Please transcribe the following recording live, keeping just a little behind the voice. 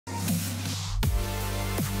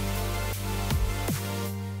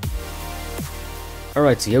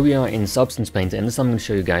Alright, so here we are in Substance Painter, and this time I'm going to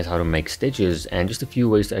show you guys how to make stitches and just a few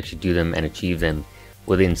ways to actually do them and achieve them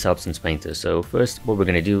within Substance Painter. So first, what we're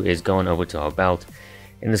going to do is go on over to our belt.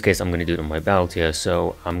 In this case, I'm going to do it on my belt here,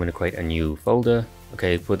 so I'm going to create a new folder,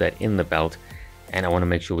 okay, put that in the belt, and I want to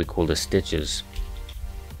make sure we call this stitches.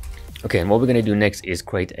 Okay, and what we're going to do next is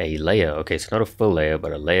create a layer, okay, so not a full layer,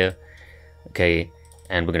 but a layer, okay,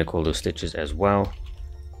 and we're going to call those stitches as well,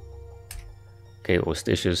 okay, or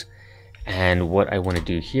stitches. And what I want to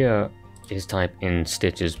do here is type in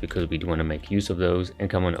stitches because we do want to make use of those,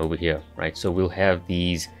 and come on over here, right? So we'll have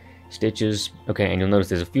these stitches, okay, and you'll notice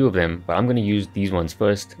there's a few of them, but I'm going to use these ones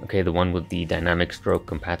first, okay, the one with the dynamic stroke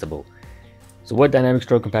compatible. So what dynamic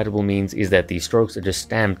stroke compatible means is that the strokes are just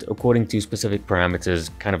stamped according to specific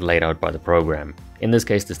parameters kind of laid out by the program. In this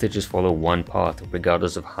case, the stitches follow one path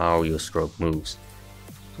regardless of how your stroke moves.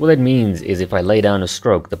 What that means is if I lay down a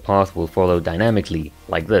stroke, the path will follow dynamically,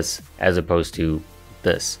 like this, as opposed to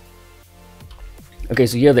this. Okay,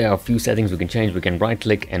 so here there are a few settings we can change. We can right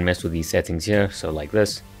click and mess with these settings here, so like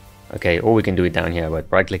this. Okay, or we can do it down here, but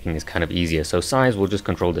right clicking is kind of easier. So size, will just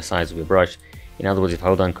control the size of your brush. In other words, if I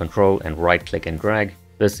hold down control and right click and drag,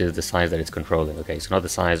 this is the size that it's controlling. Okay, so not the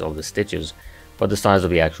size of the stitches, but the size of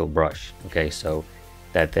the actual brush. Okay, so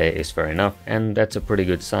that there is fair enough, and that's a pretty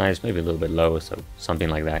good size, maybe a little bit lower, so something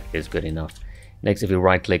like that is good enough. Next, if we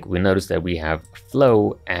right click, we notice that we have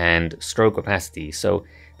flow and stroke opacity. So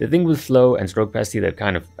the thing with flow and stroke opacity, they're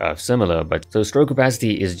kind of similar, but so stroke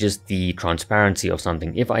opacity is just the transparency of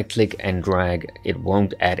something. If I click and drag, it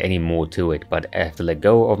won't add any more to it, but I have to let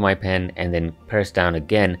go of my pen and then press down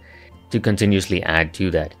again to continuously add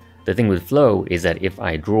to that. The thing with flow is that if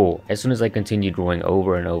I draw, as soon as I continue drawing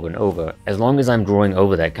over and over and over, as long as I'm drawing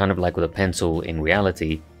over that, kind of like with a pencil in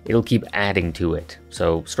reality, it'll keep adding to it.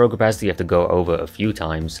 So stroke opacity, you have to go over a few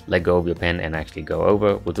times, let go of your pen and actually go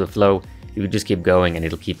over. With the flow, you just keep going and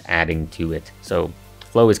it'll keep adding to it. So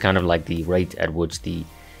flow is kind of like the rate at which the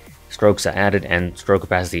strokes are added, and stroke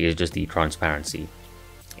opacity is just the transparency.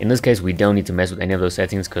 In this case, we don't need to mess with any of those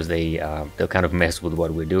settings because they'll kind of mess with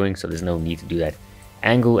what we're doing, so there's no need to do that.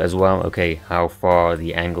 Angle as well, okay, how far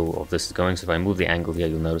the angle of this is going. So if I move the angle here,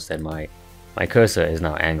 you'll notice that my cursor is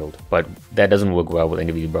now angled, but that doesn't work well with any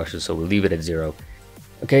of these brushes, so we'll leave it at 0.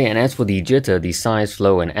 Okay, and as for the jitter, the size,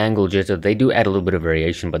 flow, and angle jitter, they do add a little bit of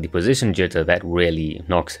variation, but the position jitter, that really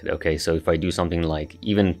knocks it. Okay, so if I do something like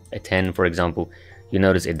even a 10, for example, you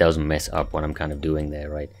notice it does mess up what I'm kind of doing there,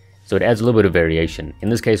 right? So it adds a little bit of variation. In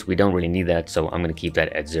this case, we don't really need that, so I'm going to keep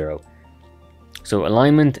that at 0. So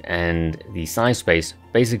alignment and the size space,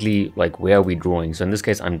 basically like where are we drawing? So in this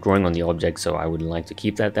case, I'm drawing on the object, so I would like to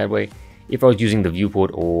keep that way. If I was using the viewport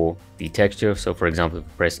or the texture, so for example, if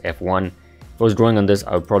I press F1, if I was drawing on this,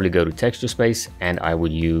 I would probably go to texture space and I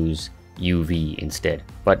would use UV instead.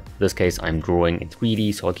 But in this case, I'm drawing in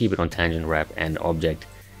 3D, so I'll keep it on tangent, wrap, and object.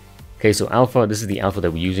 Okay, so alpha, this is the alpha that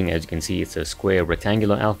we're using. As you can see, it's a square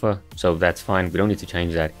rectangular alpha, so that's fine. We don't need to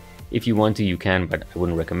change that. If you want to, you can, but I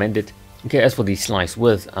wouldn't recommend it. Okay, as for the slice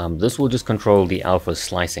width, this will just control the alpha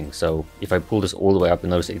slicing. So if I pull this all the way up,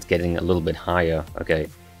 you'll notice it's getting a little bit higher, okay,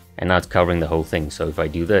 and now it's covering the whole thing. So if I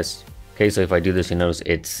do this, okay, so if I do this, you notice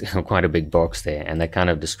it's quite a big box there, and that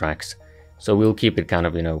kind of distracts. So we'll keep it kind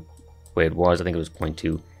of, you know, where it was. I think it was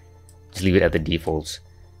 0.2. Just leave it at the defaults.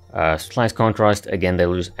 Slice contrast, again, they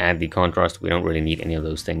will just add the contrast. We don't really need any of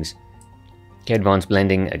those things. Okay, advanced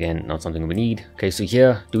blending, again, not something we need. Okay, so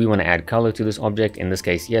here, do we want to add color to this object? In this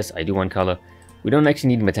case, yes, I do want color. We don't actually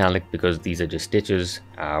need metallic because these are just stitches.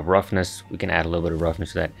 Roughness, we can add a little bit of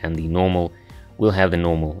roughness to that. And the normal, we'll have the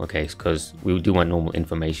normal, okay, because we do want normal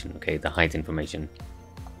information, okay, the height information.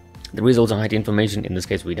 There is also height information. In this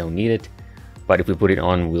case, we don't need it. But if we put it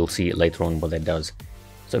on, we'll see it later on what that does.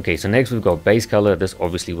 So, okay, so next we've got base color. This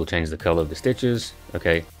obviously will change the color of the stitches,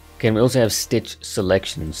 okay. Okay, and we also have stitch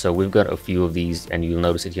selection. So we've got a few of these, and you'll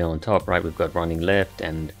notice it here on top, right? We've got running left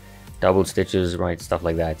and double stitches, right? Stuff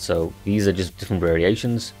like that. So these are just different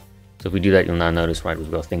variations. So if we do that, you'll now notice, right,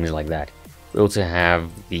 we've got things like that. We also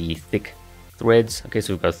have the thick threads. Okay,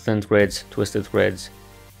 so we've got thin threads, twisted threads,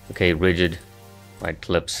 okay, rigid, right,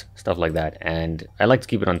 clips, stuff like that. And I like to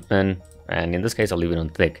keep it on thin, and in this case, I'll leave it on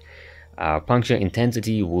thick. Puncture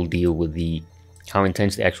intensity will deal with the how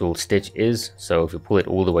intense the actual stitch is. So if you pull it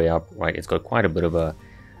all the way up, right, it's got quite a bit of a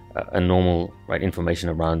normal, right, information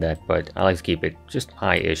around that, but I like to keep it just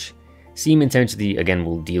high-ish. Seam intensity, again,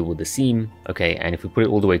 will deal with the seam, okay, and if we put it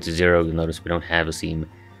all the way to 0, you'll notice we don't have a seam,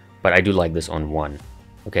 but I do like this on 1.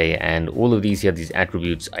 Okay, and all of these here, these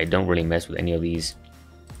attributes, I don't really mess with any of these.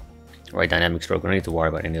 Right, dynamic stroke, I don't need to worry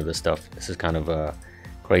about any of this stuff. This is kind of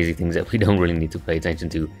crazy things that we don't really need to pay attention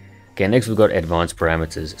to. Okay, next we've got advanced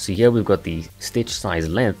parameters. So here we've got the stitch size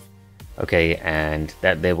length. Okay, and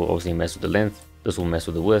that there will obviously mess with the length. This will mess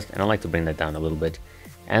with the width, and I like to bring that down a little bit.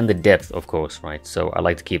 And the depth, of course, right? So I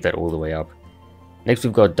like to keep that all the way up. Next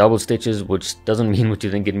we've got double stitches, which doesn't mean what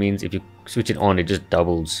you think it means. If you switch it on, it just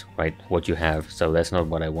doubles, right, what you have. So that's not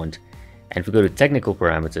what I want. And if we go to technical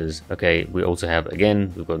parameters, okay, we also have,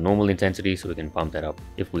 again, we've got normal intensity, so we can bump that up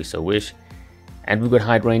if we so wish. And we've got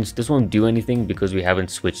height range. This won't do anything because we haven't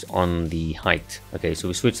switched on the height. Okay, so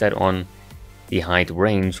we switch that on, the height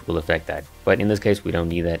range will affect that. But in this case, we don't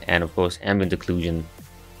need that. And of course, ambient occlusion,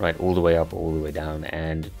 right, all the way up, all the way down.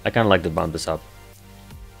 And I kind of like to bump this up.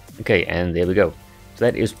 Okay, and there we go. So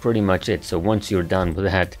that is pretty much it. So once you're done with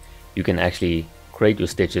that, you can actually create your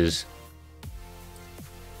stitches.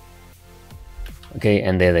 Okay,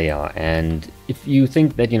 and there they are. And if you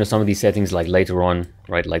think that, you know, some of these settings, like later on,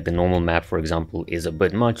 right, like the normal map, for example, is a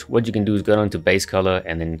bit much, what you can do is go down to base color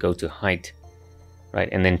and then go to height, right,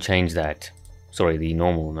 and then change that. Sorry, the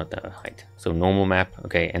normal, not the height. So normal map,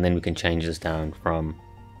 okay, and then we can change this down from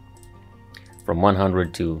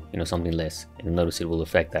 100 to, you know, something less, and you'll notice it will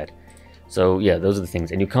affect that. So yeah, those are the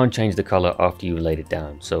things. And you can't change the color after you laid it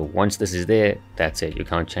down. So once this is there, that's it. You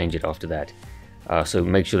can't change it after that. So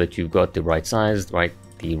make sure that you've got the right size, right,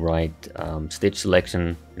 the right stitch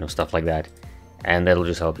selection, you know, stuff like that. And that'll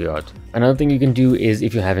just help you out. Another thing you can do is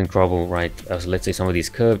if you're having trouble, right, so let's say some of these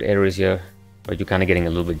curved areas here, right, you're kind of getting a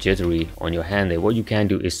little bit jittery on your hand there. What you can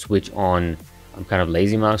do is switch on, I'm kind of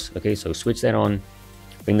lazy mouse. Okay, so switch that on,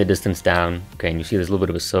 bring the distance down. Okay, and you see there's a little bit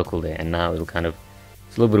of a circle there, and now it'll kind of,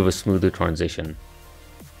 it's a little bit of a smoother transition.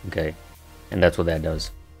 Okay, and that's what that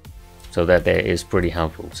does. So that there is pretty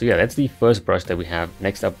helpful. So yeah, that's the first brush that we have.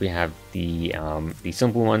 Next up we have the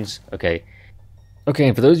simple ones. Okay,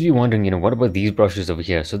 and for those of you wondering, you know, what about these brushes over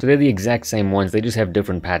here? So they're the exact same ones, they just have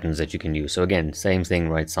different patterns that you can use. So again, same thing,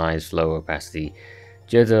 right? Size, flow, opacity,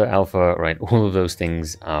 jitter, alpha, right? All of those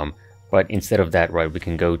things. But instead of that, right, we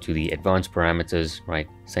can go to the advanced parameters, right?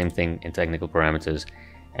 Same thing in technical parameters.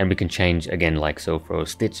 And we can change, again, like so for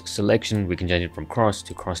stitch selection, we can change it from cross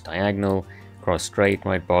to cross diagonal, cross straight,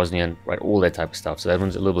 right, Bosnian, right, all that type of stuff. So that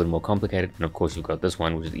one's a little bit more complicated. And of course, you've got this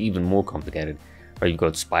one, which is even more complicated, right? You've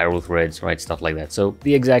got spiral threads, right, stuff like that. So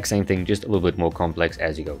the exact same thing, just a little bit more complex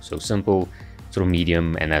as you go. So simple, sort of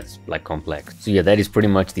medium, and that's like complex. So yeah, that is pretty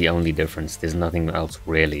much the only difference. There's nothing else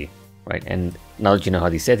really, right? And now that you know how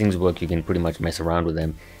these settings work, you can pretty much mess around with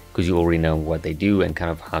them because you already know what they do and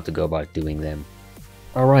kind of how to go about doing them.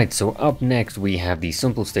 Alright, so up next we have the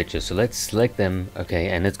simple stitches. So let's select them, okay,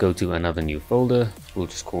 and let's go to another new folder. We'll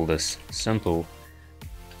just call this simple.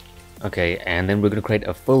 Okay, and then we're going to create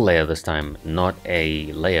a full layer this time, not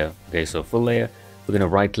a layer. Okay, so full layer, we're going to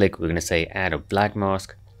right click, we're going to say add a black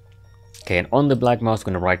mask. Okay, and on the black mask,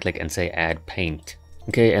 we're going to right click and say add paint.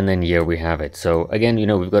 Okay, and then here we have it. So again, you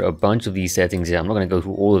know, we've got a bunch of these settings here. I'm not going to go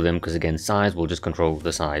through all of them because again, size will just control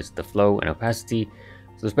the size, the flow and opacity.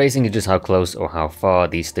 So spacing is just how close or how far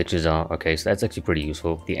these stitches are. Okay, so that's actually pretty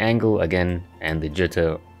useful. The angle again, and the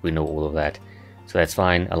jitter, we know all of that. So that's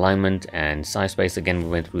fine. Alignment and size space, again, we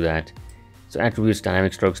went through that. So attributes,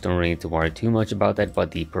 dynamic strokes, don't really need to worry too much about that.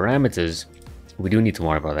 But the parameters, we do need to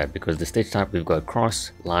worry about that because the stitch type, we've got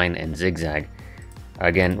cross, line, and zigzag.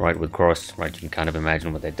 Again, right, with cross, right, you can kind of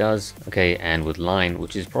imagine what that does. Okay, and with line,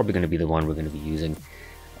 which is probably going to be the one we're going to be using.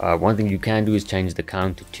 One thing you can do is change the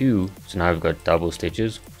count to 2. So now we've got double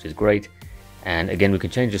stitches, which is great. And again, we can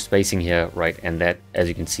change the spacing here, right? And that, as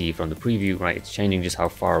you can see from the preview, right, it's changing just how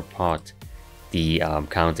far apart the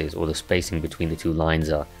count is, or the spacing between the two lines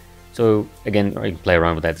are. So again, you can play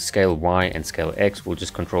around with that. The scale Y and scale X will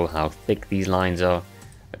just control how thick these lines are.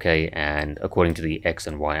 Okay, and according to the X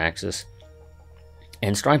and Y axis.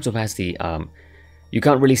 And stripes opacity, you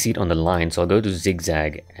can't really see it on the line, so I'll go to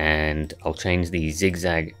zigzag and I'll change the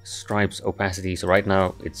zigzag stripes opacity. So right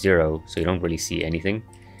now it's 0, so you don't really see anything.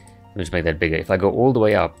 Let me just make that bigger. If I go all the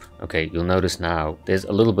way up, okay, you'll notice now there's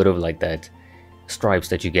a little bit of like that stripes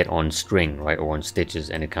that you get on string, right, or on stitches,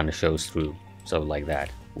 and it kind of shows through. So like that,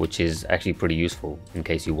 which is actually pretty useful in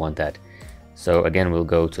case you want that. So again, we'll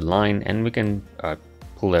go to line and we can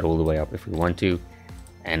pull that all the way up if we want to.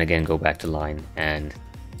 And again, go back to line and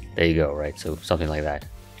there you go, right? So something like that.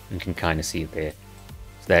 You can kind of see it there.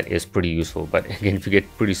 So that is pretty useful. But again, if you get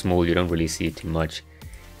pretty small, you don't really see it too much.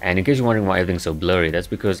 And in case you're wondering why everything's so blurry, that's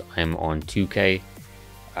because I'm on 2K.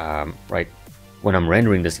 Right, when I'm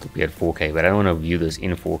rendering this, it'll be at 4K, but I don't want to view this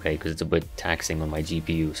in 4K because it's a bit taxing on my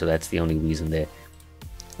GPU. So that's the only reason there.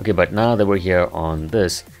 Okay, but now that we're here on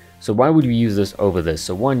this, so why would we use this over this?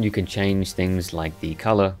 So one, you can change things like the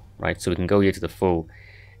color, right? So we can go here to the full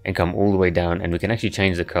and come all the way down and we can actually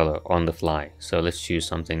change the color on the fly. So let's choose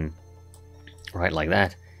something right, like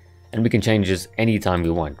that. And we can change this anytime we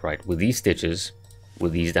want, right? With these stitches,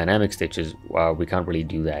 with these dynamic stitches, we can't really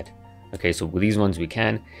do that. Okay, so with these ones we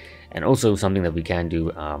can. And also something that we can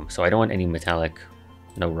do, so I don't want any metallic,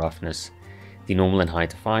 no roughness. The normal and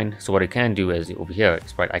height are fine. So what I can do is over here,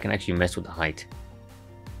 is right, I can actually mess with the height.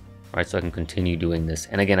 Right, so I can continue doing this.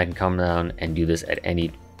 And again, I can come down and do this at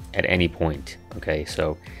any point. Okay,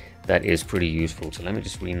 so that is pretty useful. So let me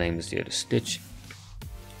just rename this here to stitch.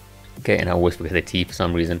 Okay, and I always forget the T for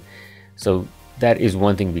some reason. So that is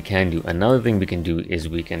one thing we can do. Another thing we can do is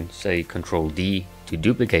we can say Control D to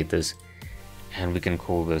duplicate this, and we can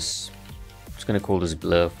call this, I'm just going to call this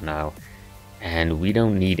blur for now. And we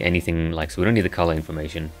don't need anything like, so we don't need the color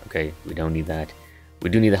information. Okay, we don't need that. We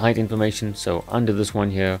do need the height information. So under this one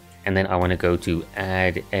here, and then I want to go to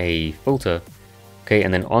add a filter. Okay,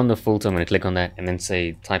 and then on the filter, I'm going to click on that and then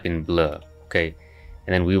say type in blur. Okay,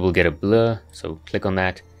 and then we will get a blur. So click on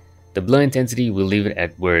that. The blur intensity, we'll leave it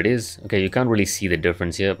at where it is. Okay, you can't really see the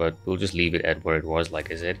difference here, but we'll just leave it at where it was,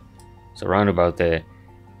 like I said. So around about there.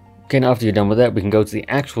 Okay, and after you're done with that, we can go to the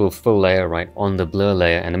actual fill layer, right, on the blur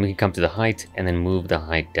layer, and then we can come to the height and then move the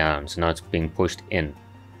height down. So now it's being pushed in.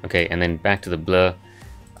 Okay, and then back to the blur,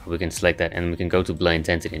 we can select that and we can go to blur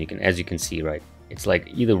intensity, and you can, as you can see, right, it's like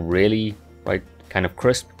either really, right, kind of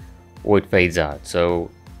crisp, or it fades out. So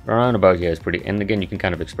around about here is pretty, and again, you can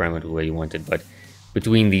kind of experiment with where you want it, but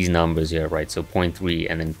between these numbers here, right, so 0.3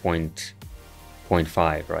 and then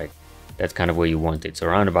 0.5, right, that's kind of where you want it. So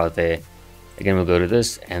around about there. Again, we'll go to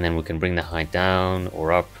this, and then we can bring the height down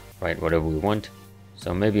or up, right, whatever we want.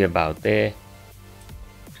 So maybe about there.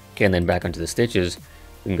 Okay, and then back onto the stitches,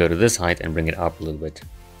 we can go to this height and bring it up a little bit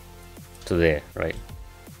to there, right.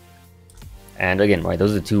 And again, right,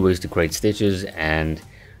 those are the two ways to create stitches. And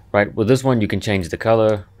right, with this one, you can change the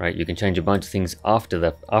color, right, you can change a bunch of things after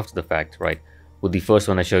the fact, right. With the first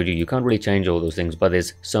one I showed you, you can't really change all those things, but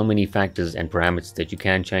there's so many factors and parameters that you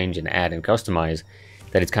can change and add and customize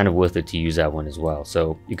that it's kind of worth it to use that one as well.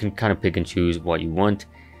 So you can kind of pick and choose what you want.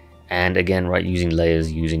 And again, right, using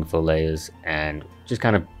layers, using full layers, and just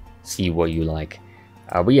kind of see what you like.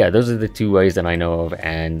 But yeah, those are the two ways that I know of,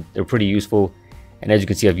 and they're pretty useful. And as you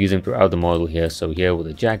can see, I've used them throughout the model here. So here with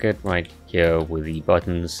the jacket, right, here with the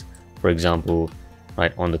buttons, for example,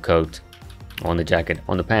 right, on the coat, on the jacket,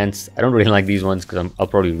 on the pants. I don't really like these ones because I'll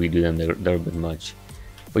probably redo them. They're a bit much.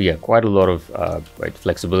 But yeah, quite a lot of right,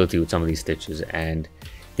 flexibility with some of these stitches. And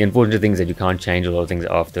the unfortunate thing is that you can't change a lot of things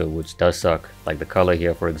after, which does suck, like the color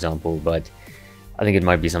here, for example. But I think it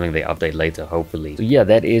might be something they update later, hopefully. So yeah,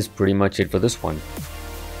 that is pretty much it for this one.